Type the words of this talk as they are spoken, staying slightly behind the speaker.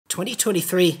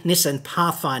2023 Nissan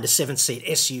Pathfinder 7-seat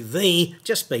SUV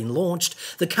just been launched.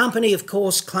 The company, of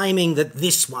course, claiming that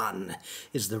this one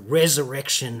is the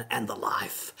resurrection and the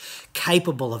life,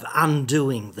 capable of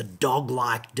undoing the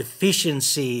dog-like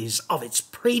deficiencies of its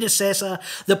predecessor.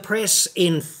 The press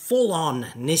in full-on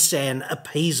Nissan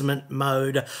appeasement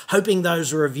mode, hoping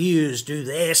those reviews do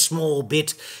their small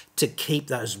bit to keep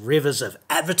those rivers of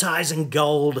advertising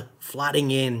gold flooding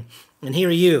in. And here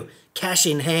are you, cash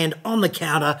in hand, on the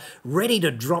counter, ready to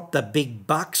drop the big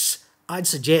bucks. I'd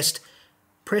suggest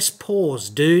press pause,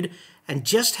 dude, and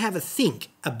just have a think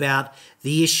about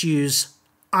the issues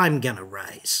I'm gonna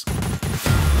raise.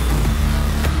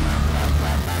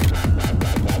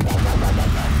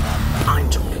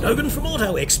 I'm John Cadogan from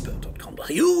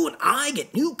AutoExpert.com.au, and I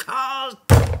get new cars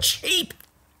cheap.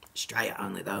 Australia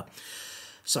only, though.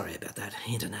 Sorry about that,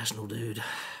 international dude.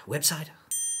 Website?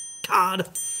 Card?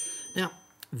 Now,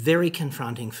 very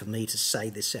confronting for me to say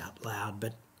this out loud,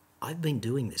 but I've been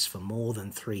doing this for more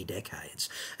than 3 decades.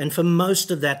 And for most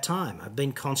of that time, I've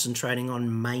been concentrating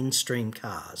on mainstream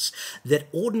cars that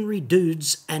ordinary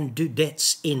dudes and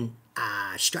dudettes in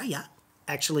Australia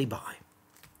actually buy.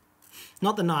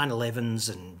 Not the 911s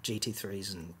and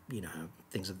GT3s and,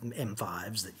 things of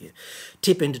M5s that you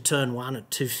tip into turn 1 at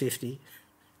 250.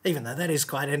 Even though that is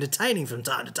quite entertaining from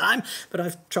time to time, but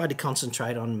I've tried to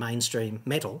concentrate on mainstream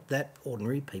metal that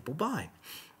ordinary people buy.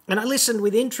 And I listened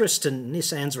with interest to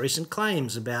Nissan's recent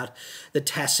claims about the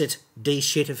tacit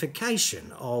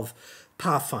de-shittification of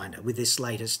Pathfinder with this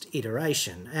latest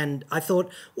iteration. And I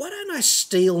thought, why don't I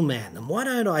steelman them? Why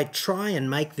don't I try and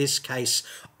make this case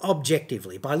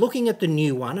objectively by looking at the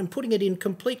new one and putting it in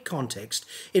complete context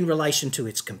in relation to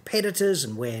its competitors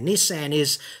and where Nissan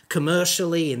is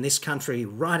commercially in this country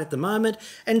right at the moment,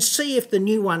 and see if the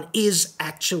new one is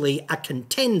actually a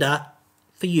contender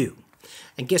for you.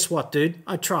 And guess what, dude?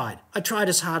 I tried. I tried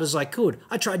as hard as I could.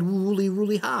 I tried really,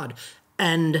 really hard.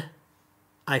 And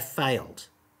I failed.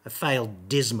 I failed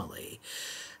dismally.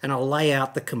 And I'll lay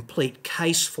out the complete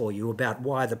case for you about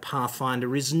why the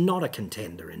Pathfinder is not a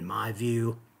contender in my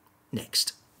view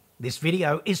next. This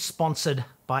video is sponsored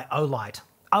by Olight.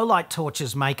 Olight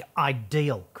torches make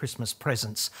ideal Christmas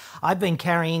presents. I've been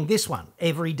carrying this one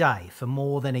every day for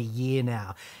more than a year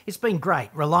now. It's been great,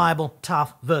 reliable,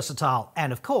 tough, versatile,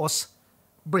 and of course,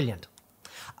 brilliant.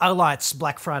 Olight's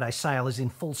Black Friday sale is in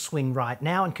full swing right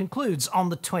now and concludes on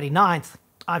the 29th.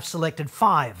 I've selected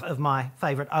 5 of my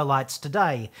favourite Olights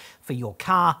today for your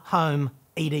car, home,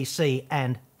 EDC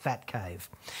and Fat Cave.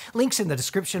 Links in the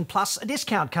description, plus a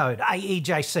discount code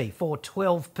AEJC for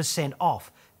 12%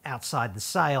 off outside the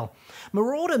sale.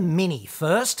 Marauder Mini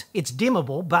first. It's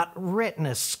dimmable but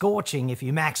retina scorching if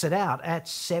you max it out at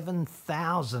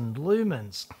 7,000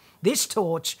 lumens. This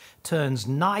torch turns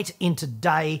night into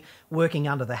day working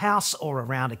under the house or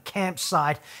around a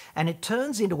campsite, and it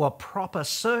turns into a proper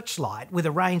searchlight with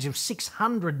a range of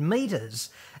 600 metres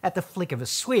at the flick of a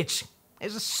switch.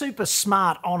 There's a super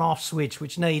smart on-off switch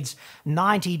which needs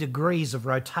 90 degrees of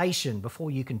rotation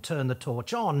before you can turn the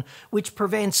torch on, which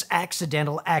prevents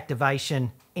accidental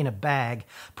activation in a bag.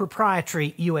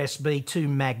 Proprietary USB to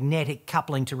magnetic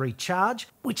coupling to recharge,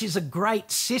 which is a great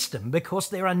system because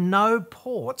there are no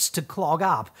ports to clog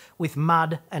up with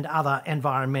mud and other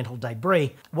environmental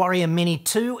debris. Warrior Mini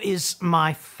 2 is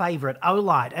my favourite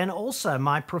Olight and also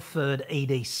my preferred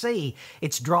EDC.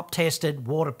 It's drop tested,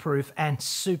 waterproof and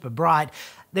super bright.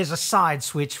 There's a side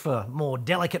switch for more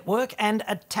delicate work and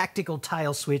a tactical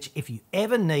tail switch if you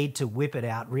ever need to whip it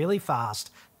out really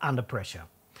fast under pressure.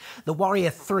 The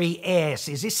Warrior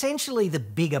 3S is essentially the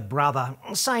bigger brother,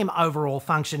 same overall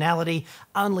functionality,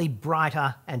 only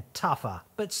brighter and tougher,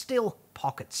 but still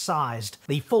pocket-sized.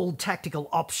 The full tactical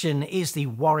option is the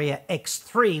Warrior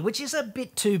X3, which is a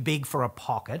bit too big for a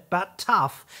pocket, but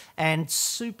tough and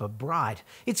super bright.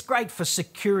 It's great for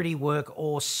security work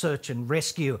or search and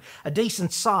rescue. A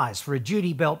decent size for a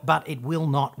duty belt, but it will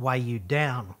not weigh you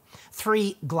down.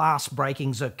 3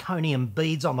 glass-breaking zirconium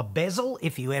beads on the bezel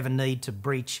if you ever need to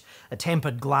breach a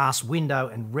tempered glass window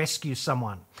and rescue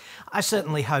someone. I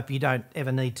certainly hope you don't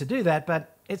ever need to do that,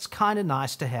 but it's kind of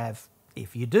nice to have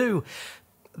if you do.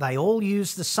 They all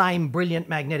use the same brilliant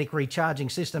magnetic recharging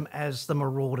system as the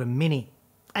Marauder Mini.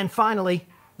 And finally,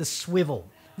 the swivel.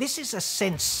 This is a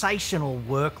sensational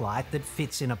work light that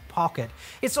fits in a pocket.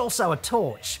 It's also a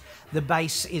torch. The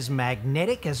base is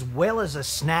magnetic as well as a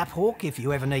snap hook if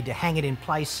you ever need to hang it in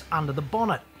place under the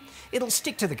bonnet. It'll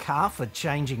stick to the car for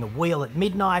changing a wheel at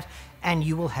midnight and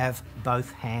you will have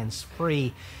both hands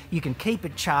free. You can keep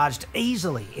it charged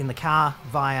easily in the car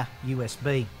via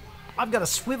USB. I've got a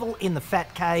swivel in the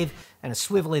Fat Cave and a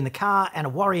swivel in the car and a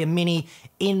Warrior Mini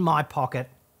in my pocket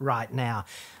right now.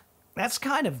 that's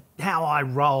kind of how I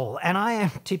roll, and I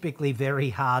am typically very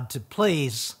hard to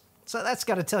please. So that's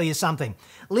got to tell you something.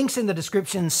 Links in the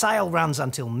description. Sale runs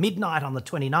until midnight on the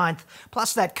 29th,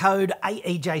 plus that code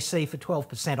AEJC for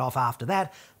 12% off after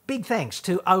that. Big thanks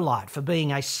to Olight for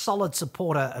being a solid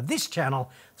supporter of this channel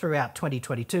throughout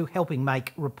 2022, helping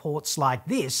make reports like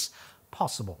this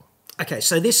possible. Okay,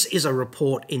 so this is a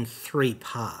report in 3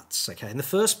 parts, okay? And the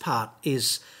first part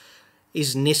is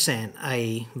Nissan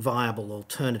a viable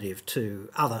alternative to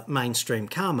other mainstream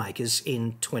car makers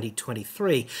in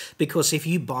 2023? Because if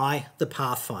you buy the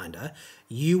Pathfinder,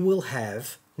 you will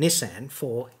have Nissan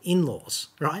for in-laws,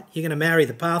 right? You're going to marry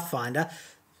the Pathfinder,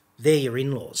 they're your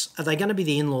in-laws. Are they going to be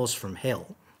the in-laws from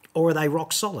hell? Or are they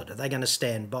rock solid? Are they going to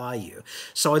stand by you?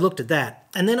 So I looked at that,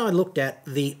 and then I looked at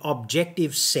the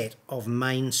objective set of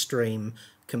mainstream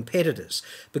competitors,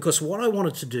 because what I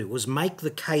wanted to do was make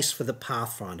the case for the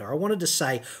Pathfinder. I wanted to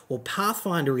say, well,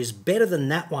 Pathfinder is better than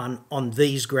that one on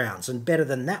these grounds and better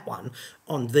than that one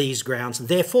on these grounds, and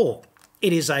therefore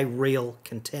it is a real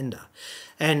contender.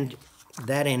 And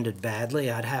that ended badly,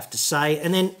 I'd have to say.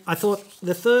 And then I thought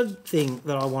the third thing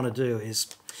that I want to do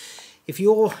is, if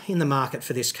you're in the market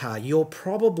for this car, you're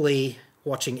probably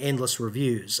watching endless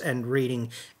reviews and reading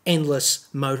endless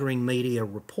motoring media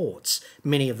reports,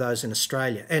 many of those in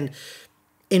Australia. And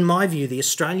in my view, the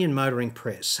Australian motoring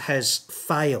press has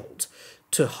failed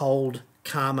to hold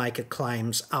car maker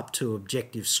claims up to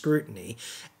objective scrutiny,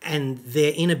 and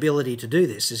their inability to do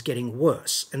this is getting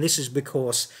worse. And this is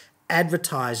because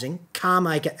advertising, car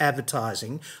maker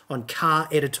advertising on car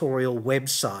editorial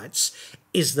websites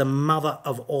is the mother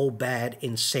of all bad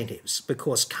incentives,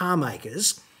 because car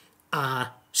makers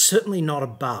are certainly not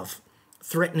above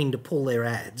threatening to pull their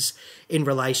ads in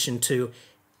relation to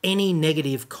any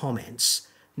negative comments,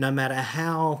 no matter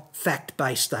how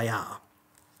fact-based they are,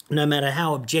 no matter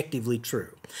how objectively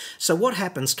true. So what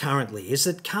happens currently is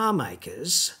that car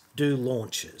makers do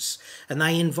launches, and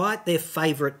they invite their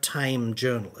favourite tame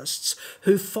journalists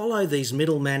who follow these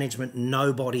middle management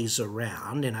nobodies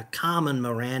around in a Carmen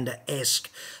Miranda-esque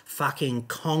fucking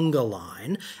conga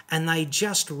line, and they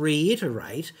just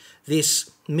reiterate this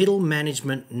middle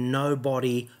management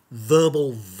nobody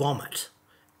verbal vomit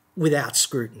without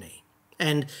scrutiny.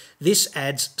 And this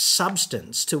adds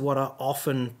substance to what are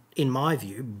often, in my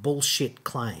view, bullshit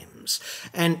claims.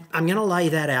 And I'm going to lay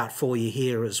that out for you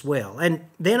here as well. And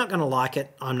they're not going to like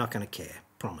it. I'm not going to care.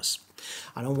 Promise.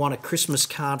 I don't want a Christmas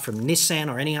card from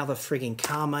Nissan or any other frigging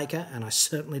car maker, and I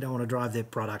certainly don't want to drive their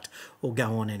product or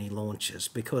go on any launches,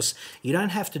 because you don't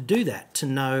have to do that to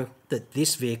know that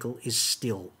this vehicle is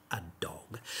still a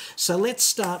dog. So let's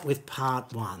start with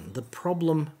part 1, the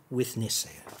problem with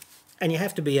Nissan. And you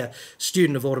have to be a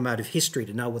student of automotive history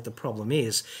to know what the problem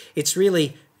is. It's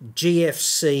really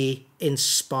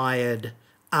GFC-inspired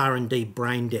R&D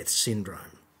brain death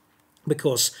syndrome.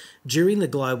 Because during the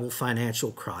global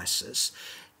financial crisis,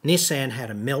 Nissan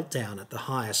had a meltdown at the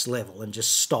highest level and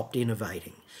just stopped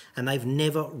innovating. And they've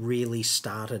never really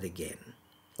started again.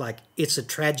 Like, it's a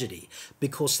tragedy,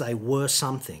 because they were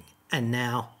something and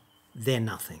now they're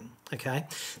nothing. Okay?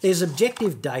 There's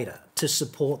objective data to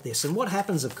support this. And what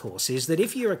happens, of course, is that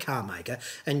if you're a car maker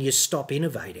and you stop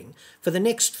innovating, for the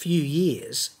next few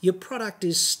years, your product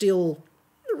is still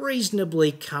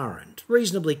reasonably current,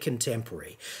 reasonably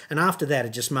contemporary. And after that,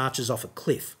 it just marches off a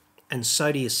cliff. And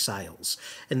so do your sales.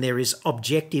 And there is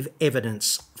objective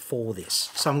evidence for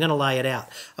this. So I'm going to lay it out.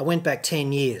 I went back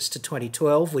 10 years to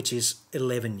 2012, which is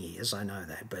 11 years, I know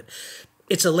that, but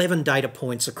it's 11 data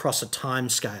points across a time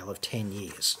scale of 10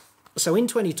 years. So in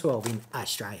 2012 in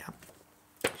Australia,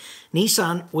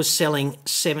 Nissan was selling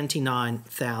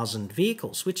 79,000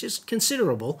 vehicles, which is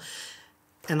considerable,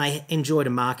 and they enjoyed a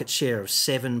market share of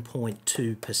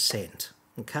 7.2%.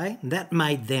 Okay, and that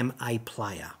made them a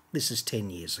player. This is 10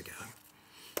 years ago.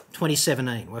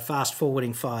 2017, we're fast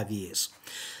forwarding 5 years.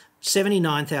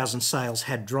 79,000 sales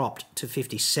had dropped to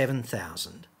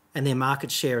 57,000, and their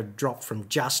market share had dropped from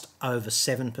just over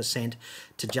 7%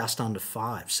 to just under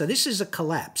 5%. So this is a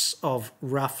collapse of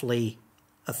roughly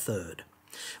a third,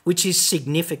 which is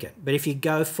significant. But if you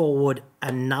go forward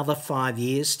another 5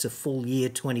 years to full year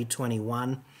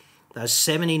 2021, those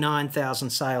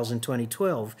 79,000 sales in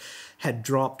 2012 had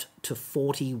dropped to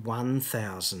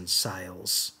 41,000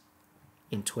 sales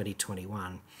in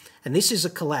 2021. And this is a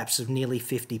collapse of nearly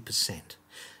 50%,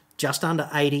 just under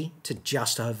 80 to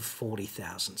just over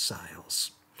 40,000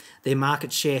 sales. Their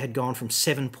market share had gone from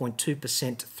 7.2% to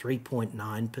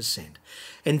 3.9%.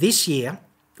 And this year,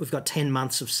 we've got 10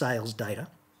 months of sales data.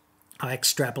 I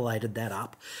extrapolated that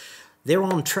up. They're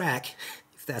on track,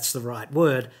 if that's the right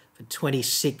word, for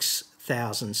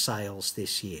 26,000 sales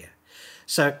this year.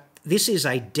 So this is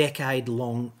a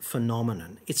decade-long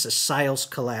phenomenon. It's a sales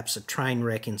collapse, a train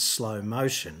wreck in slow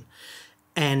motion.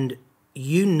 And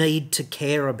you need to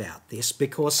care about this,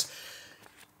 because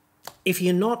if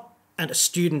you're not a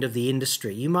student of the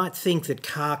industry, you might think that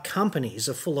car companies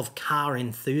are full of car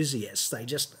enthusiasts. They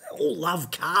just all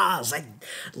love cars. They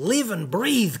live and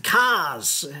breathe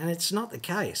cars. And it's not the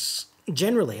case.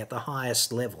 Generally, at the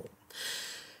highest level,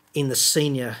 in the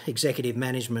senior executive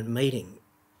management meeting,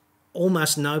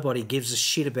 almost nobody gives a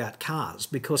shit about cars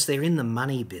because they're in the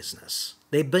money business.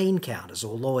 They're bean counters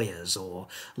or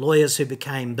lawyers who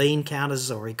became bean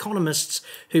counters, or economists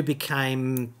who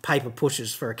became paper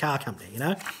pushers for a car company, you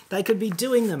know? They could be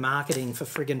doing the marketing for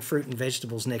friggin' fruit and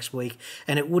vegetables next week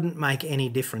and it wouldn't make any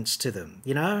difference to them,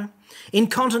 you know?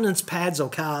 Incontinence pads or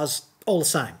cars, all the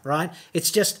same, right?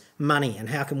 It's just money and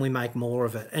how can we make more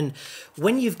of it? And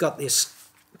when you've got this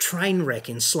train wreck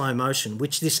in slow motion,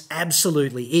 which this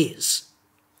absolutely is,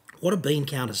 what do bean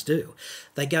counters do?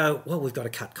 They go, well, we've got to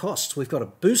cut costs. We've got to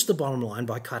boost the bottom line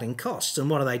by cutting costs. And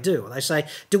what do? They say,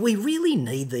 do we really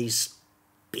need these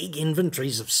big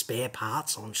inventories of spare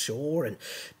parts on shore? And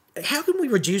how can we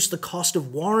reduce the cost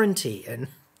of warranty and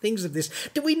things of this?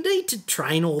 Do we need to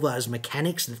train all those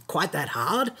mechanics quite that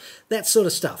hard? That sort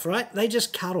of stuff, right? They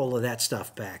just cut all of that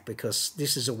stuff back because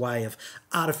this is a way of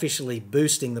artificially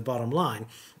boosting the bottom line,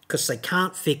 because they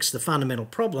can't fix the fundamental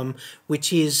problem,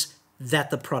 which is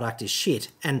that the product is shit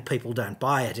and people don't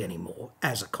buy it anymore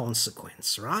as a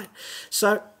consequence, right?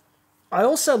 So I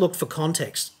also looked for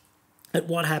context at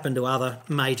what happened to other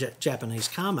major Japanese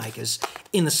car makers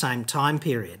in the same time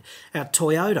period.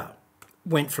 Toyota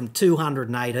went from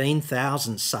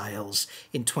 218,000 sales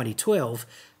in 2012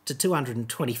 to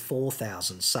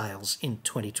 224,000 sales in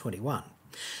 2021.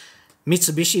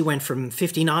 Mitsubishi went from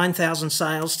 59,000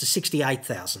 sales to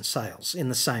 68,000 sales in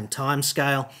the same time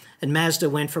scale, and Mazda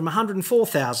went from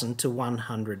 104,000 to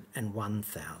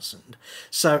 101,000.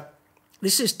 So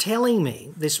this is telling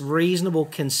me, this reasonable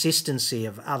consistency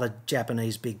of other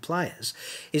Japanese big players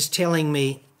is telling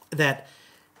me that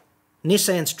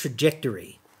Nissan's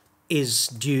trajectory is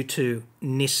due to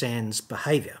Nissan's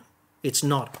behaviour. It's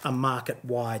not a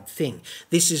market-wide thing.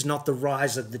 This is not the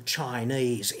rise of the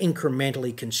Chinese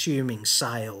incrementally consuming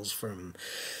sales from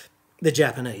the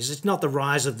Japanese. It's not the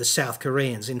rise of the South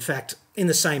Koreans. In fact, in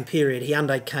the same period,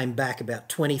 Hyundai came back about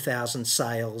 20,000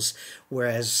 sales,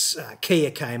 whereas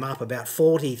Kia came up about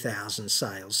 40,000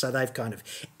 sales. So they've kind of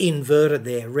inverted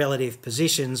their relative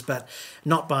positions, but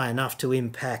not by enough to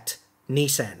impact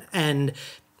Nissan. And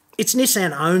it's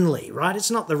Nissan only, right?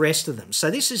 It's not the rest of them. So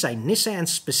this is a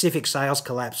Nissan-specific sales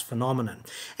collapse phenomenon,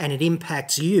 and it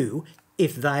impacts you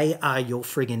if they are your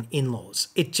friggin' in-laws.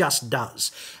 It just does.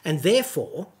 And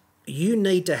therefore, you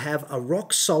need to have a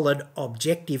rock-solid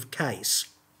objective case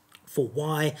for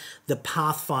why the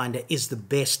Pathfinder is the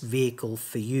best vehicle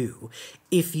for you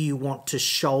if you want to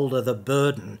shoulder the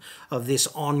burden of this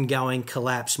ongoing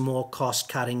collapse, more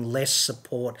cost-cutting, less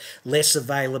support, less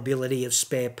availability of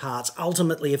spare parts.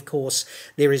 Ultimately, of course,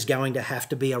 there is going to have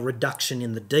to be a reduction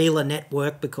in the dealer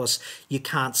network because you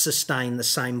can't sustain the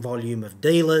same volume of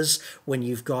dealers when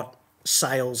you've got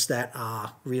sales that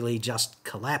are really just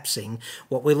collapsing.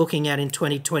 What we're looking at in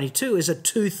 2022 is a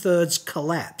 2/3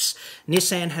 collapse.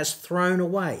 Nissan has thrown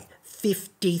away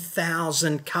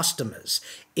 50,000 customers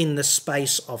in the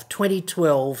space of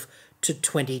 2012 to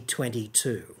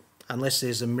 2022, unless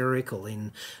there's a miracle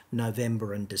in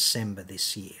November and December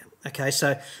this year. Okay,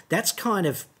 so that's kind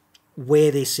of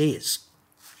where this is.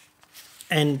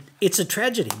 And it's a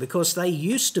tragedy because they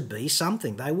used to be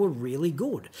something. They were really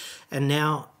good. And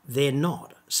now they're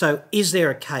not. So is there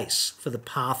a case for the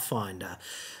Pathfinder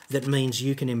that means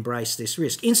you can embrace this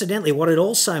risk? Incidentally, what it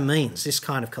also means, this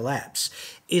kind of collapse,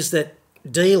 is that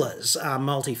dealers are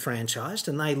multi-franchised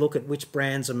and they look at which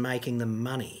brands are making them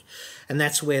money. And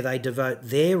that's where they devote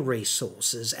their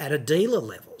resources at a dealer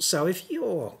level. So if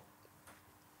you're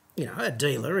a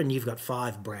dealer and you've got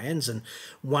 5 brands and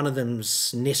one of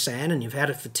them's Nissan and you've had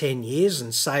it for 10 years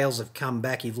and sales have come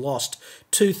back, you've lost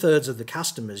 2/3 of the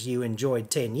customers you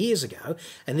enjoyed 10 years ago,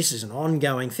 and this is an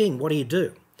ongoing thing, what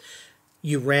do?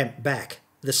 You ramp back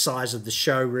the size of the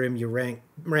showroom, you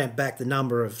ramp back the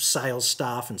number of sales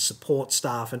staff and support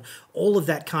staff and all of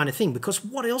that kind of thing, because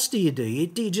what else do? Do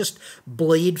you just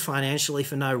bleed financially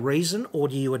for no reason, or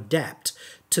do you adapt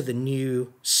to the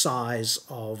new size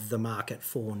of the market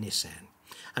for Nissan?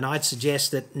 And I'd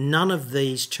suggest that none of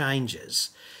these changes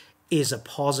is a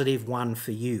positive one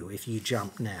for you if you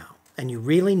jump now. And you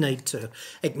really need to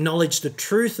acknowledge the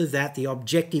truth of that. The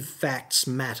objective facts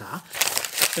matter,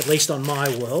 at least on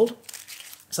my world.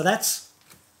 So that's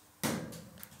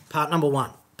part number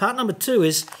 1. Part number 2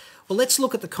 is, Well, let's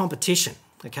look at the competition,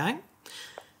 okay?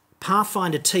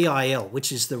 Pathfinder TIL,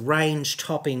 which is the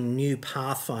range-topping new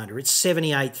Pathfinder, it's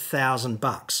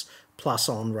 $78,000 plus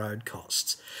on-road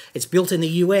costs. It's built in the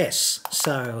US,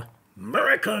 so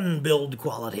American build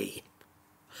quality.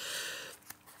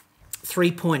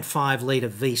 3.5 litre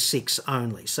V6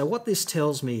 only. So what this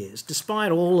tells me is,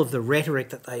 despite all of the rhetoric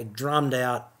that they drummed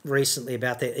out recently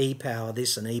about their e-power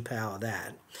this and e-power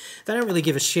that, they don't really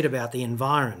give a shit about the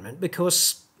environment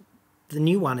because the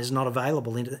new one is not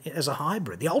available as a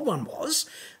hybrid. The old one was.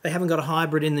 They haven't got a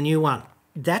hybrid in the new one.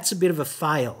 That's a bit of a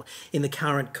fail in the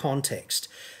current context.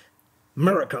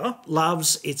 America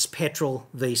loves its petrol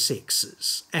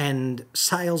V6s, and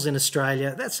sales in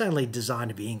Australia, that's only designed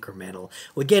to be incremental.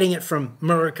 We're getting it from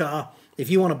America. If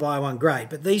you want to buy one, great,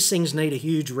 but these things need a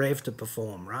huge rev to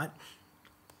perform, right?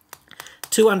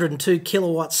 202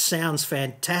 kilowatts sounds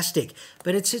fantastic,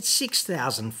 but it's at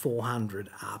 6,400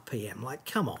 RPM. Like,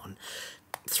 come on.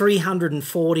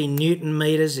 340 Newton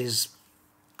meters is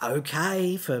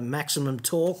okay for maximum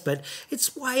torque, but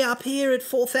it's way up here at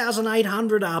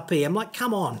 4,800 RPM. Like,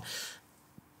 come on.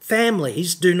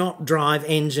 Families do not drive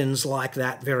engines like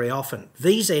that very often.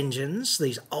 These engines,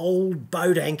 these old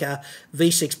boat anchor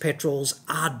V6 petrols,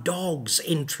 are dogs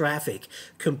in traffic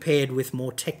compared with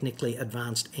more technically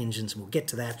advanced engines. We'll get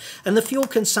to that. And the fuel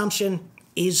consumption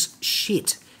is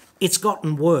shit. It's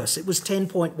gotten worse. It was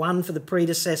 10.1 for the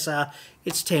predecessor.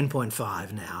 It's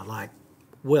 10.5 now. Like,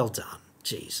 well done.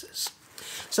 Jesus.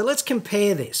 So let's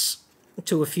compare this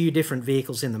to a few different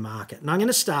vehicles in the market. And I'm going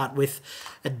to start with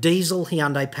a diesel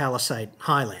Hyundai Palisade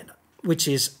Highlander, which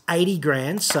is 80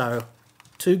 grand, so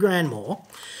 2 grand more.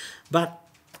 But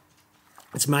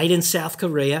it's made in South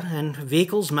Korea, and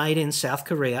vehicles made in South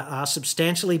Korea are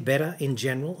substantially better in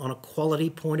general on a quality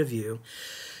point of view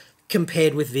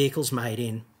compared with vehicles made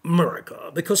in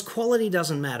America, because quality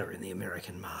doesn't matter in the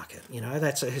American market. You know,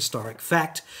 that's a historic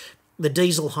fact. The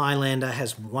diesel Highlander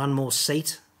has one more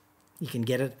seat. You can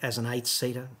get it as an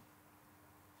 8-seater.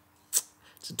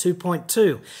 It's a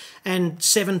 2.2 and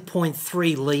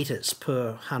 7.3 litres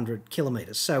per 100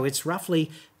 kilometres. So it's roughly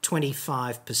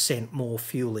 25% more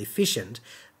fuel efficient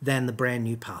than the brand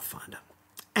new Pathfinder.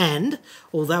 And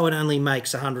although it only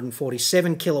makes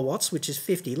 147 kilowatts, which is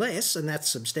 50 less, and that's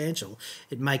substantial,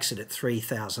 it makes it at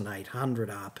 3,800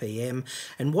 RPM.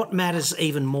 And what matters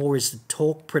even more is the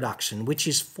torque production, which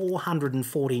is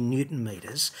 440 Newton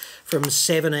meters from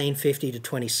 1750 to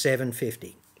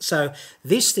 2750. So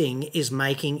this thing is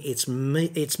making its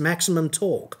maximum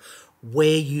torque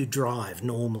where you drive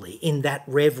normally, in that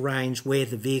rev range where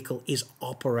the vehicle is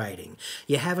operating.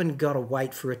 You haven't got to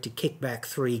wait for it to kick back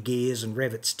 3 gears and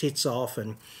rev its tits off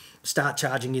and start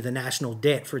charging you the national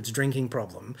debt for its drinking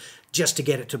problem just to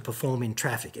get it to perform in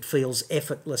traffic. It feels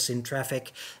effortless in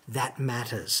traffic. That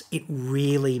matters. It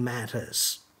really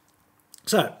matters.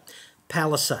 So,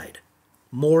 Palisade,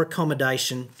 more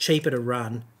accommodation, cheaper to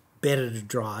run, better to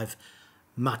drive,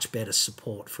 much better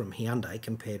support from Hyundai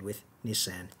compared with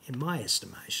Nissan, in my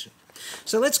estimation.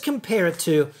 So let's compare it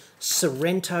to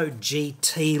Sorento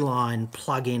GT line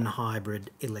plug-in hybrid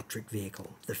electric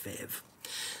vehicle, the PHEV.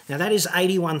 Now that is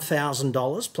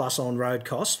 $81,000 plus on-road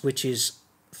cost, which is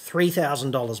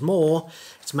 $3,000 more.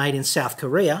 It's made in South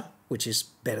Korea, which is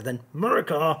better than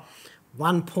America.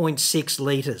 1.6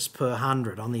 litres per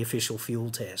 100 on the official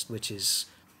fuel test, which is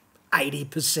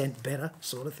 80% better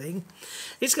sort of thing.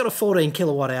 It's got a 14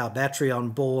 kilowatt hour battery on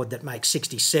board that makes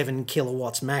 67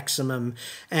 kilowatts maximum,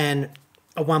 and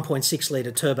a 1.6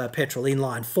 litre turbo petrol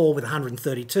inline 4 with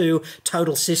 132,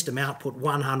 total system output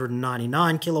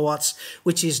 199 kilowatts,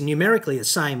 which is numerically the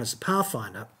same as the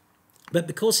Pathfinder. But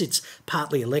because it's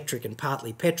partly electric and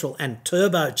partly petrol and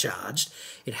turbocharged,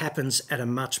 it happens at a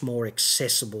much more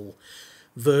accessible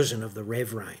version of the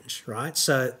rev range, right?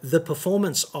 So the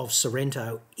performance of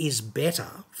Sorento is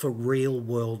better for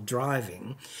real-world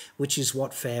driving, which is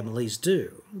what families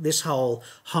do. This whole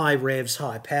high revs,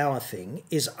 high power thing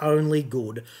is only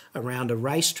good around a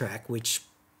racetrack, which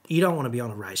you don't want to be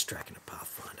on a racetrack in a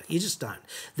Pathfinder. You just don't.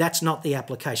 That's not the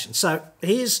application. So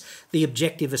here's the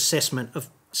objective assessment of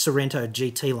Sorento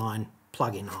GT line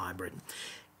plug-in hybrid.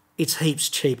 It's heaps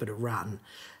cheaper to run.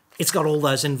 It's got all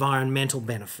those environmental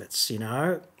benefits, you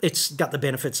know. It's got the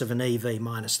benefits of an EV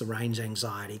minus the range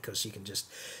anxiety, because you can just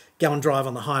go and drive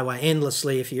on the highway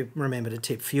endlessly. If you remember to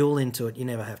tip fuel into it, you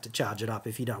never have to charge it up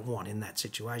if you don't want in that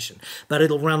situation. But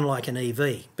it'll run like an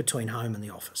EV between home and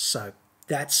the office. So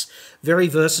that's very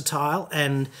versatile,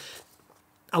 and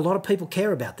a lot of people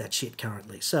care about that shit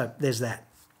currently. So there's that.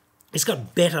 It's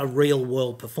got better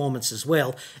real-world performance as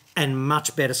well, and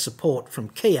much better support from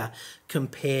Kia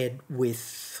compared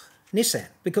with Nissan,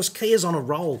 because Kia's on a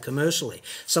roll commercially.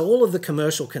 So all of the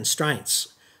commercial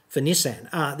constraints for Nissan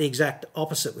are the exact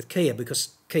opposite with Kia,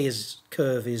 because Kia's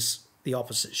curve is the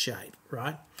opposite shape,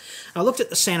 right? I looked at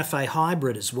the Santa Fe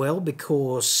Hybrid as well,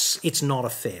 because it's not a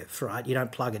PHEV, right? You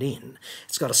don't plug it in.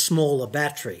 It's got a smaller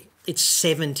battery. It's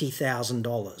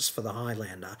 $70,000 for the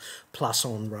Highlander plus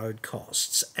on-road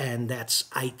costs, and that's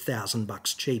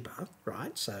 $8,000 cheaper,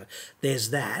 right? So there's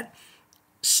that.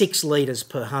 6 litres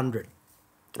per 100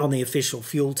 on the official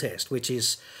fuel test, which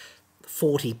is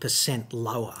 40%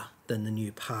 lower than the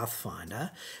new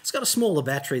Pathfinder. It's got a smaller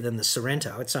battery than the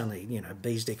Sorento. It's only,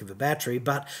 bee's dick of a battery,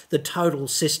 but the total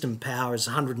system power is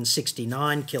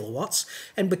 169 kilowatts,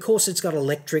 and because it's got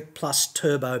electric plus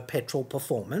turbo petrol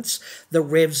performance, the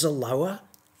revs are lower,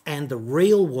 and the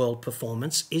real-world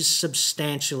performance is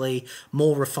substantially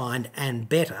more refined and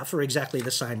better for exactly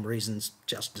the same reasons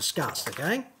just discussed,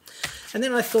 okay? And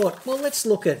then I thought, well, let's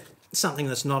look at something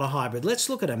that's not a hybrid. Let's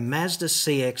look at a Mazda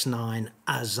CX-9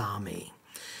 Azami.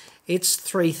 It's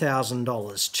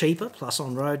 $3,000 cheaper, plus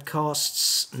on-road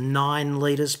costs, 9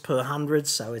 litres per 100,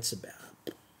 so it's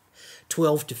about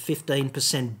 12 to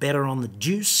 15% better on the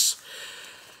juice.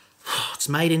 It's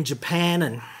made in Japan,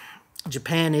 and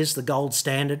Japan is the gold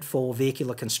standard for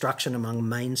vehicular construction among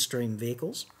mainstream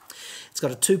vehicles. It's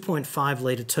got a 2.5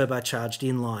 litre turbocharged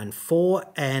inline 4,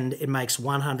 and it makes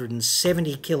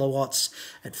 170 kilowatts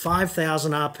at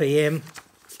 5,000 RPM.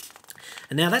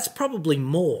 And now that's probably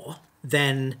more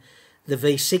than the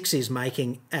V6 is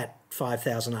making at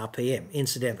 5,000 RPM,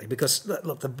 incidentally, because,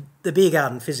 look, the beer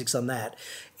garden physics on that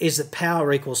is that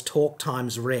power equals torque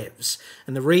times revs.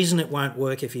 And the reason it won't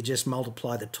work if you just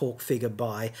multiply the torque figure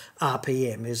by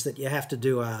RPM is that you have to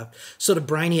do a sort of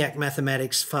brainiac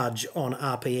mathematics fudge on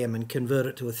RPM and convert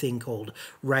it to a thing called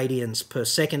radians per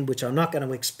second, which I'm not going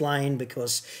to explain,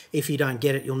 because if you don't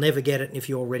get it, you'll never get it, and if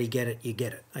you already get it, you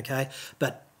get it, okay?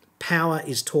 But power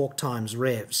is torque times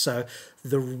revs. So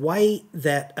the way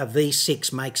that a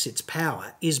V6 makes its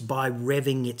power is by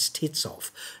revving its tits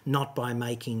off, not by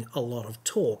making a lot of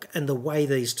torque. And the way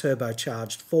these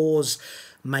turbocharged 4s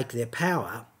make their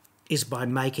power is by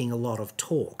making a lot of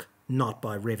torque, not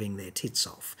by revving their tits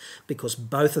off, because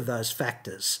both of those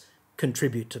factors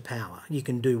contribute to power. You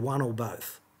can do one or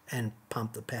both and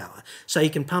pump the power. So you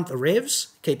can pump the revs,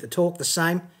 keep the torque the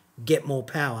same, get more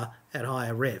power at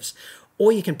higher revs.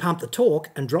 Or you can pump the torque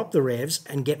and drop the revs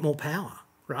and get more power,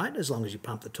 right? As long as you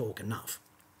pump the torque enough.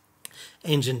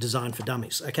 Engine designed for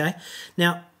dummies, okay?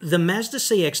 Now, the Mazda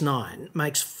CX-9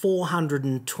 makes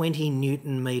 420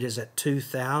 Newton meters at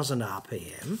 2,000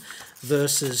 RPM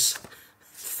versus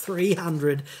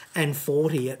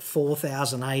 340 at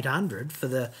 4,800 for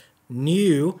the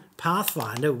new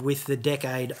Pathfinder with the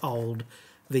decade-old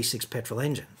V6 petrol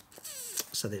engine.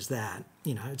 So there's that.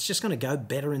 It's just going to go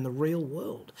better in the real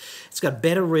world. It's got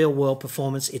better real world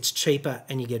performance, it's cheaper,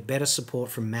 and you get better support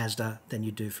from Mazda than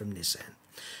you do from Nissan.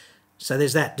 So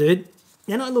there's that, dude.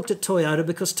 Then I looked at Toyota,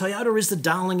 because Toyota is the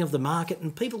darling of the market,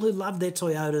 and people who love their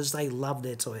Toyotas, they love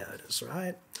their Toyotas,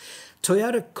 right?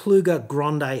 Toyota Kluger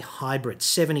Grande Hybrid,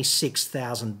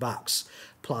 $76,000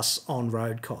 plus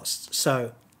on-road costs.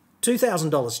 So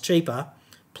 $2,000 cheaper,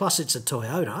 plus it's a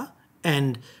Toyota,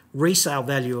 and resale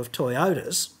value of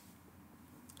Toyotas,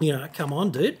 come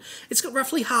on, dude. It's got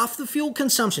roughly half the fuel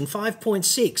consumption,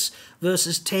 5.6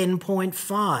 versus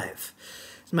 10.5.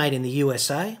 It's made in the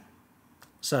USA,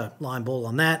 so line ball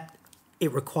on that.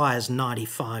 It requires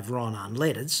 95 RON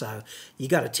unleaded, so you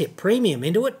got to tip premium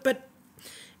into it, but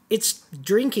it's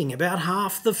drinking about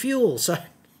half the fuel, so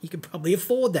you could probably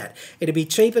afford that. It'd be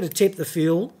cheaper to tip the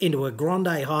fuel into a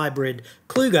Grande Hybrid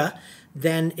Kluger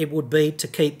than it would be to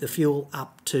keep the fuel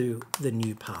up to the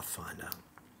new Pathfinder.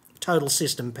 Total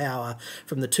system power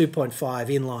from the 2.5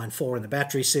 inline 4 in the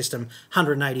battery system,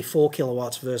 184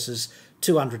 kilowatts versus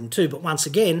 202. But once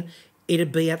again,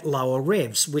 it'd be at lower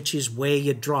revs, which is where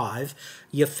you drive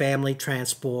your family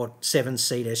transport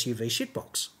 7-seat SUV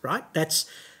shitbox, right? They're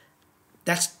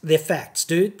facts,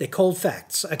 dude. They're called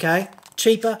facts, okay?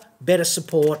 Cheaper, better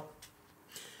support,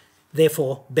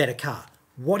 therefore better car.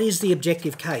 What is the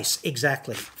objective case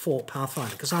exactly for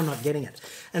Pathfinder? Because I'm not getting it.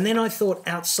 And then I thought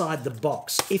outside the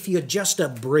box. If you're just a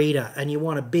breeder and you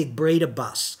want a big breeder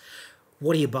bus,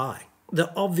 what do you buy?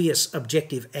 The obvious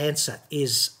objective answer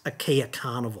is a Kia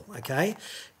Carnival, okay?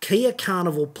 Kia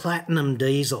Carnival Platinum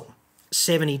Diesel,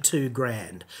 72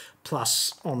 grand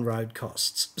plus on-road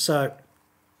costs. So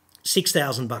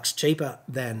 $6,000 cheaper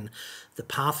than the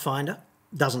Pathfinder.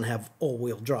 Doesn't have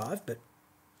all-wheel drive, but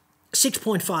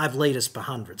 6.5 litres per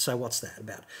 100, so what's that?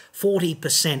 About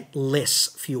 40% less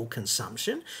fuel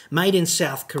consumption. Made in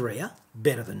South Korea,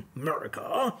 better than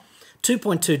America.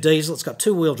 2.2 diesel, it's got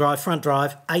two-wheel drive, front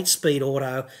drive, 8-speed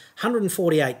auto,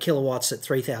 148 kilowatts at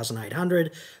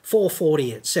 3,800,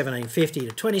 440 at 1,750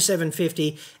 to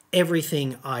 2,750.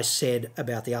 Everything I said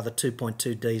about the other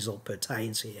 2.2 diesel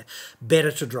pertains here.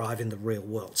 Better to drive in the real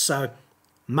world. So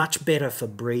much better for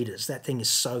breeders. That thing is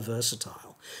so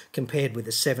versatile compared with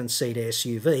a 7-seat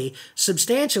SUV.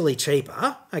 Substantially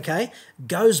cheaper, okay,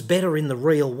 goes better in the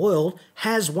real world,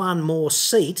 has one more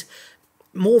seat,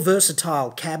 more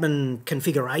versatile cabin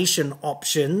configuration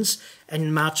options,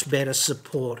 and much better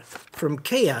support from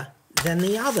Kia than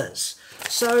the others.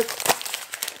 So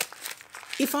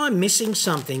if I'm missing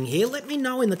something here, let me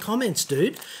know in the comments,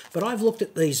 dude. But I've looked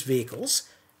at these vehicles.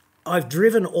 I've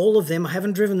driven all of them. I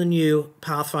haven't driven the new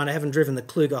Pathfinder, I haven't driven the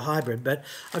Kluger Hybrid, but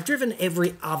I've driven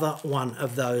every other one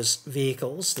of those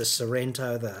vehicles, the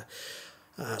Sorento, the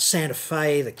Santa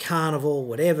Fe, the Carnival,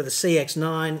 whatever, the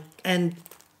CX-9, and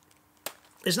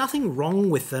there's nothing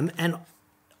wrong with them, and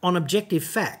on objective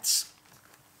facts,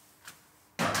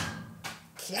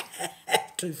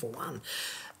 2 for 1,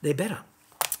 they're better.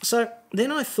 So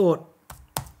then I thought,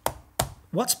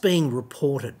 what's being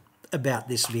reported about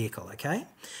this vehicle, okay?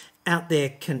 Out there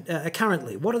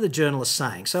currently, what are the journalists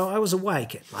saying? So I was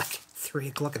awake at like 3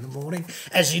 o'clock in the morning,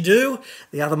 as you do,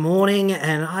 the other morning,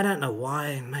 and I don't know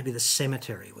why, maybe the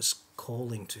cemetery was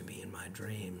calling to me in my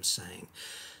dreams saying,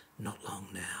 not long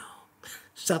now.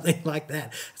 Something like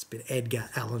that. It's a bit Edgar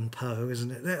Allan Poe,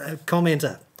 isn't it? A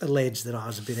commenter alleged that I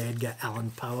was a bit Edgar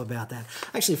Allan Poe about that.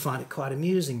 I actually find it quite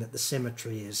amusing that the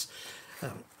cemetery is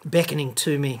beckoning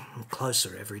to me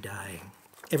closer every day.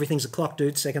 Everything's a clock,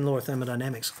 dude. Second law of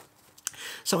thermodynamics.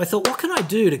 So I thought, what can I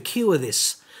do to cure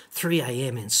this 3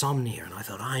 a.m. insomnia? And I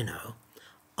thought, I know.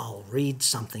 I'll read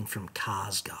something from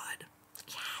Cars Guide.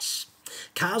 Yes.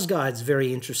 Cars Guide's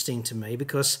very interesting to me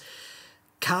because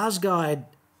Cars Guide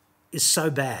is so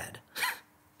bad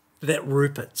that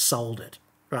Rupert sold it,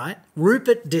 right?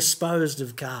 Rupert disposed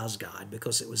of Cars Guide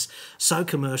because it was so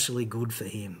commercially good for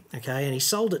him, okay? And he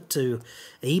sold it to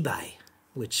eBay,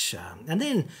 which... and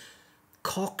then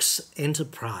Cox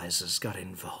Enterprises got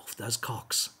involved, those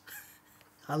Cox.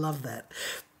 I love that.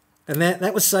 And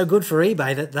that was so good for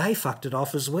eBay that they fucked it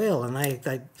off as well, and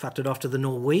they fucked it off to the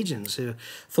Norwegians, who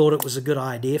thought it was a good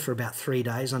idea for about 3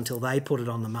 days until they put it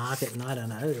on the market, and I don't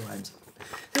know who owns it.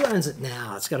 Who owns it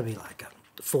now? It's got to be like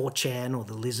a 4chan or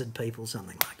the Lizard People,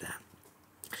 something like that.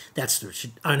 That's the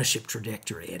ownership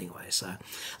trajectory anyway. So,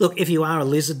 look, if you are a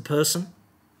Lizard person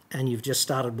and you've just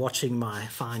started watching my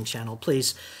fine channel,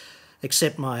 please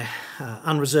accept my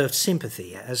unreserved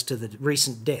sympathy as to the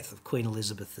recent death of Queen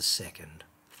Elizabeth II.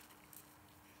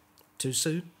 Too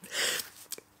soon?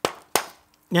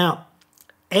 Now,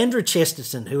 Andrew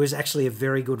Chesterton, who is actually a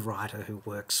very good writer who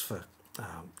works for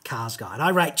Cars Guide. I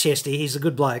rate Chesty, he's a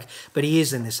good bloke, but he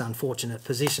is in this unfortunate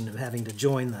position of having to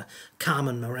join the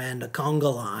Carmen Miranda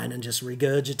conga line and just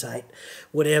regurgitate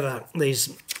whatever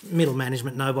these middle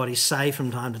management nobodies say from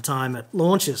time to time at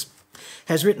launches.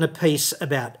 Has written a piece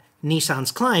about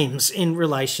Nissan's claims in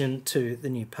relation to the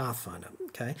new Pathfinder.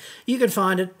 Okay, you can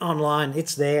find it online,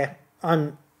 it's there.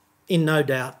 I'm in no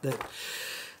doubt that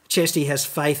Chesty has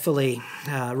faithfully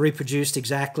reproduced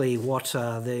exactly what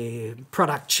the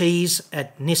product cheese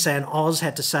at Nissan Oz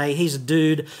had to say. He's a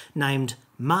dude named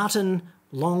Martin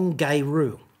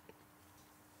Longueyroux.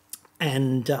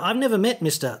 And I've never met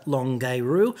Mr.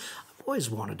 Longueyroux. I've always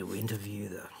wanted to interview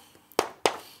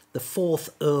the 4th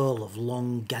Earl of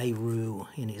Longueyroux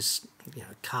in his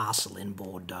castle in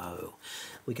Bordeaux.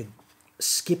 We could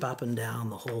skip up and down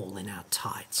the hall in our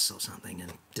tights or something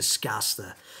and discuss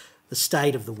the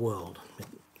state of the world.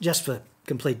 Just for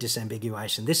complete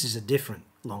disambiguation, this is a different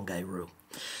Longueyroux.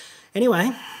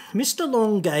 Anyway, Mr.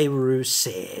 Longueyroux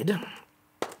said,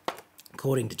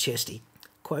 according to Chesty,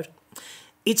 quote,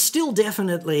 "It's still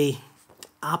definitely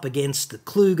up against the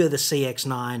Kluger, the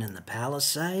CX-9 and the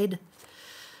Palisade,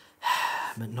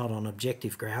 but not on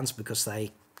objective grounds because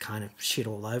they kind of shit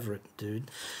all over it, dude.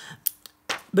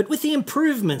 But with the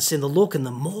improvements in the look and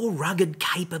the more rugged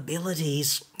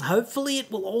capabilities, hopefully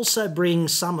it will also bring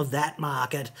some of that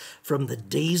market from the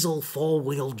diesel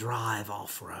 4-wheel drive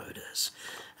off-roaders."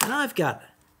 And I've got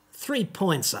 3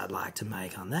 points I'd like to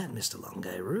make on that, Mr.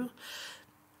 Longueyroux.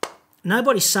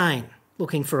 Nobody's sane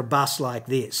looking for a bus like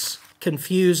this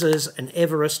confuses an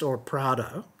Everest or a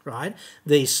Prado, right?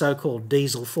 These so-called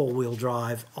diesel 4-wheel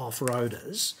drive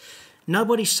off-roaders.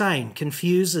 Nobody sane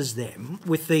confuses them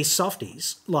with these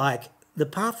softies like the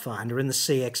Pathfinder and the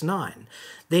CX-9.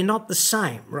 They're not the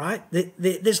same, right?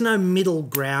 There's no middle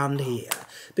ground here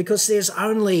because there's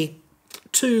only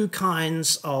 2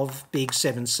 kinds of big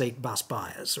 7-seat bus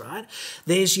buyers, right?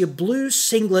 There's your blue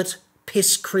singlet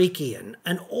piss creaky,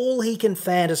 and all he can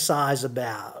fantasise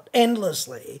about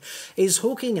endlessly is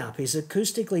hooking up his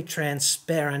acoustically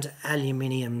transparent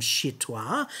aluminium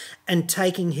chitoir and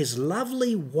taking his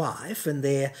lovely wife and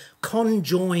their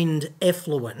conjoined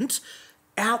effluent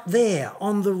out there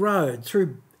on the road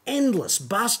through endless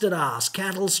busted-ass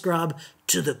cattle scrub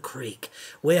to the creek,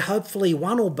 where hopefully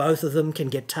one or both of them can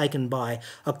get taken by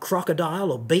a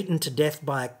crocodile or beaten to death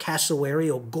by a cassowary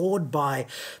or gored by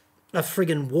a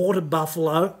friggin' water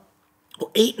buffalo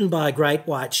or eaten by a great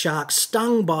white shark,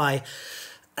 stung by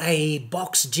a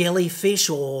box jellyfish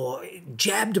or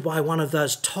jabbed by one of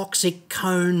those toxic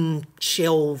cone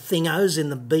shell thingos in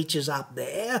the beaches up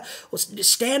there, or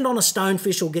stand on a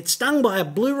stonefish or get stung by a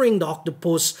blue-ringed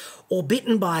octopus or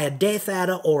bitten by a death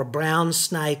adder or a brown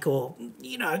snake, or,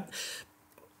 you know,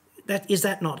 is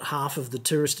that not half of the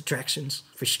tourist attractions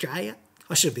for Australia?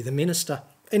 I should be the minister.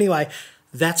 Anyway,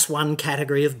 that's one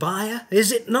category of buyer,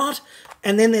 is it not?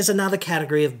 And then there's another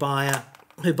category of buyer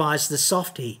who buys the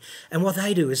softie, and what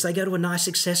they do is they go to a nice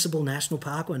accessible national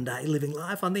park one day, living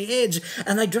life on the edge,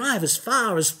 and they drive as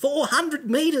far as 400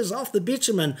 metres off the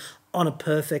bitumen on a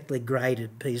perfectly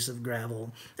graded piece of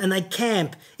gravel, and they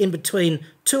camp in between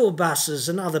tour buses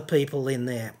and other people in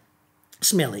there,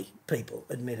 smelly people,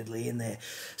 admittedly, in their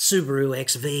Subaru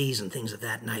XVs and things of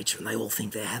that nature, and they all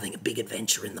think they're having a big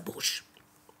adventure in the bush.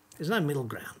 There's no middle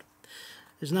ground.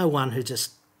 There's no one who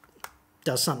just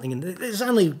does something, and there's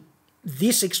only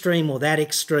this extreme or that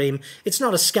extreme. It's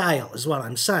not a scale, is what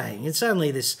I'm saying. It's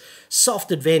only this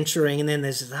soft adventuring, and then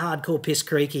there's this hardcore piss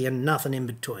creaky and nothing in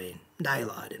between.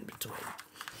 Daylight in between.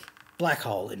 Black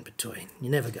hole in between.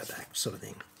 You never go back, sort of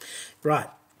thing. Right.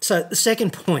 So the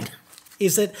second point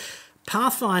is that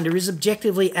Pathfinder is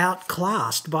objectively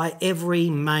outclassed by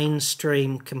every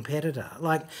mainstream competitor.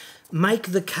 Like,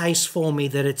 make the case for me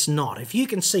that it's not. If you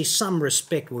can see some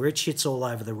respect where it shits all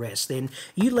over the rest, then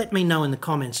you let me know in the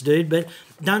comments, dude, but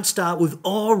don't start with,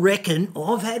 oh, I reckon,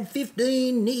 I've had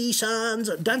 15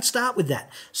 Nissans. Don't start with that.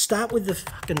 Start with the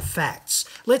fucking facts.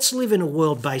 Let's live in a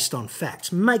world based on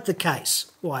facts. Make the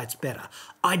case why it's better.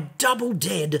 I double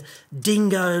dead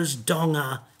dingoes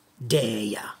donga dare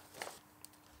ya.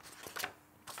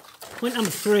 Point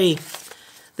number 3,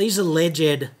 these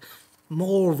alleged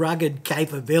more rugged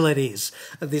capabilities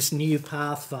of this new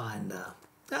Pathfinder.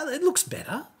 Now, it looks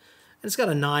better. It's got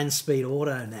a 9-speed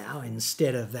auto now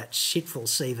instead of that shitful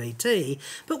CVT.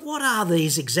 But what are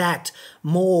these exact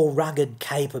more rugged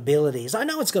capabilities? I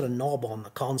know it's got a knob on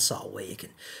the console where you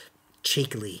can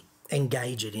cheekily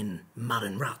engage it in mud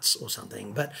and ruts or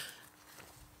something, but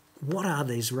what are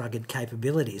these rugged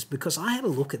capabilities? Because I had a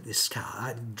look at this car.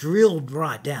 I drilled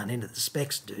right down into the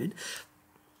specs, dude.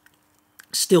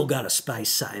 Still got a space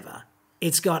saver.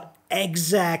 It's got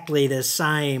exactly the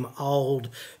same old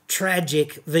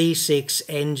tragic V6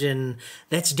 engine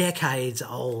that's decades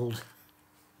old,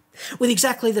 with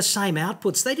exactly the same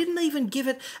outputs. They didn't even give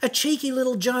it a cheeky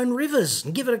little Joan Rivers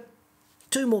and give it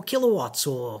 2 more kilowatts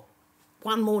or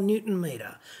 1 more Newton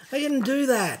meter. They didn't do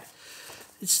that.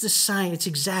 It's the same. It's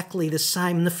exactly the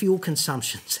same. And the fuel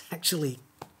consumption's actually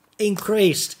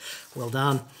increased. Well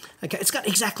done. Okay, it's got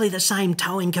exactly the same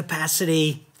towing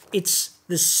capacity. It's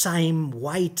the same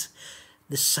weight,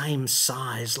 the same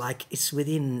size. Like, it's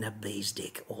within a bee's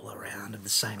dick all around of the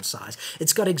same size.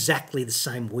 It's got exactly the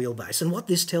same wheelbase. And what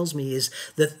this tells me is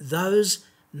that those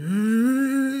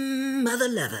mother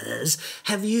lovers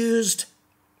have used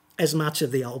as much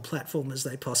of the old platform as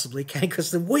they possibly can, because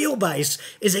the wheelbase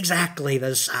is exactly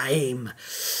the same.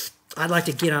 I'd like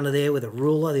to get under there with a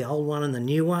ruler, the old one and the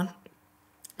new one,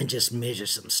 and just measure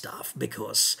some stuff,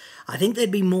 because I think there'd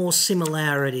be more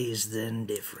similarities than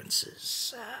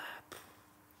differences.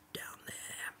 Down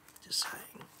there, just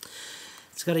saying.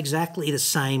 It's got exactly the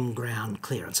same ground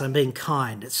clearance. I'm being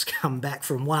kind. It's come back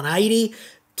from 180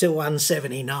 to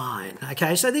 179.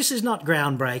 Okay, so this is not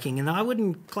groundbreaking, and I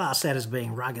wouldn't class that as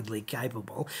being ruggedly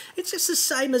capable. It's just the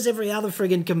same as every other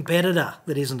friggin' competitor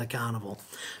that isn't a carnival,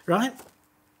 right?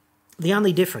 The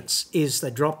only difference is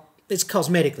they drop. It's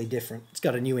cosmetically different. It's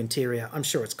got a new interior. I'm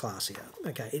sure it's classier.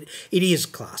 Okay, it is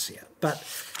classier. But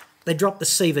they dropped the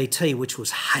CVT, which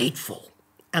was hateful,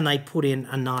 and they put in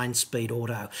a 9-speed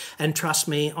auto. And trust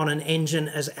me, on an engine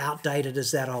as outdated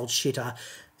as that old shitter,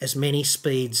 as many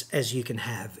speeds as you can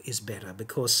have is better,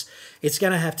 because it's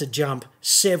going to have to jump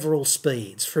several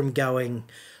speeds from going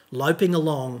loping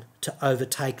along to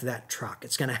overtake that truck.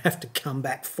 It's going to have to come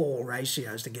back 4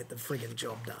 ratios to get the friggin'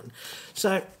 job done.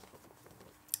 So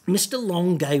Mr.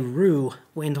 Longuerue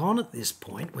went on at this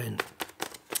point, when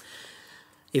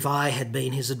if I had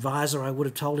been his advisor, I would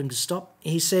have told him to stop.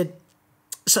 He said,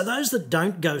 so those that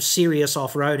don't go serious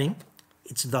off-roading,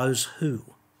 it's those who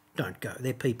don't go.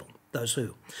 They're people. Those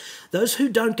who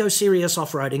don't go serious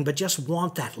off-roading but just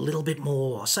want that little bit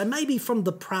more. So maybe from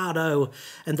the Prado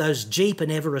and those Jeep and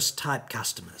Everest type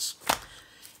customers.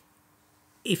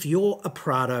 If you're a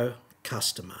Prado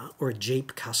customer or a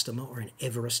Jeep customer or an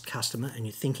Everest customer and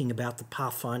you're thinking about the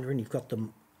Pathfinder and you've got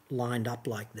them lined up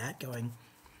like that going,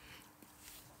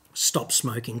 stop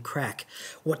smoking crack.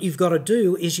 What you've got to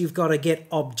do is you've got to get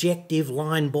objective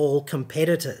line ball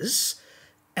competitors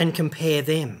and compare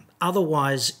them.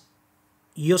 Otherwise,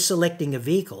 you're selecting a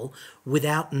vehicle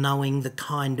without knowing the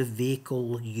kind of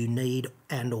vehicle you need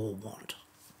and or want.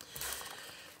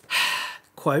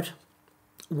 Quote,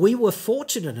 we were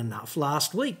fortunate enough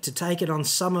last week to take it on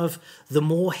some of the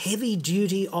more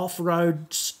heavy-duty off-road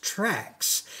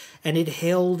tracks, and it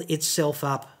held itself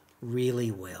up really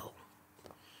well.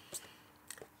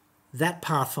 That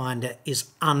Pathfinder is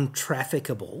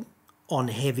untrafficable on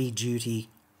heavy-duty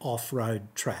off-road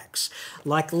tracks.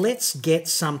 Like, let's get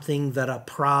something that a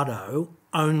Prado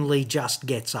only just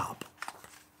gets up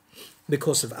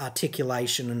because of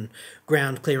articulation and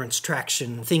ground clearance,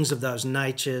 traction, things of those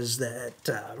natures that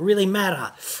really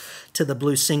matter to the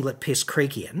blue singlet piss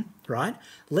creakian, right?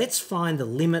 Let's find the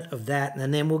limit of that,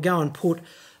 and then we'll go and put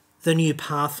the new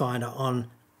Pathfinder on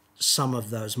some of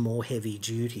those more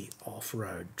heavy-duty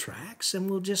off-road tracks, and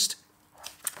we'll just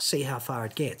see how far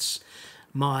it gets.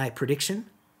 My prediction,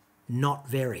 not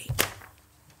very.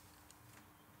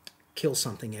 Kill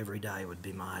something every day would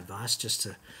be my advice, just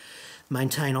to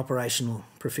maintain operational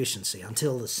proficiency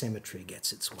until the cemetery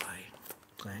gets its way.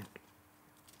 Okay.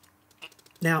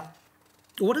 Now,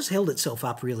 what has held itself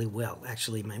up really well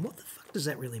actually mean? What the fuck does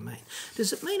that really mean?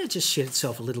 Does it mean it just shit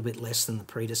itself a little bit less than the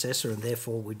predecessor and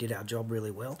therefore we did our job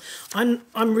really well? I'm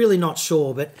really not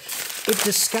sure, but it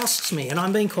disgusts me, and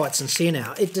I'm being quite sincere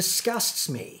now, it disgusts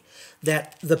me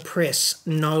that the press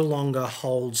no longer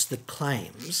holds the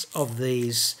claims of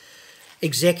these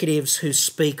executives who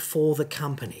speak for the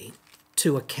company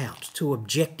to account, to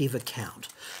objective account,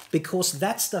 because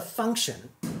that's the function,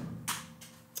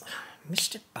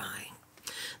 Mr. Bang,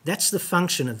 that's the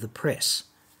function of the press.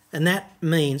 And that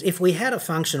means if we had a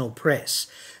functional press,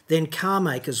 then car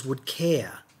makers would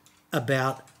care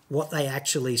about what they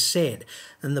actually said,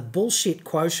 and the bullshit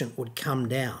quotient would come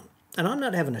down. And I'm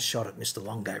not having a shot at Mr.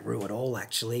 Longate Rue at all,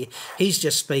 actually. He's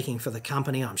just speaking for the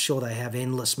company. I'm sure they have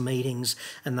endless meetings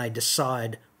and they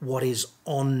decide what is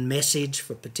on message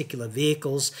for particular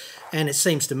vehicles. And it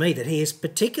seems to me that he is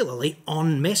particularly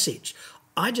on message.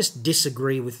 I just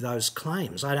disagree with those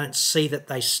claims. I don't see that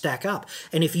they stack up.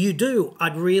 And if you do,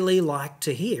 I'd really like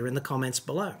to hear in the comments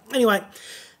below. Anyway,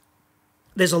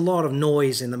 there's a lot of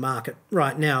noise in the market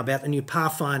right now about the new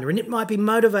Pathfinder, and it might be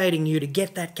motivating you to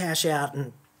get that cash out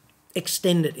and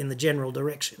extend it in the general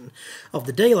direction of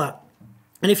the dealer.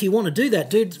 And if you want to do that,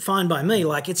 dude, fine by me.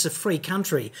 Like, it's a free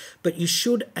country, but you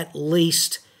should at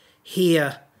least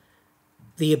hear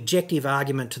the objective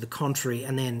argument to the contrary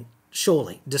and then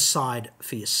surely decide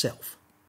for yourself.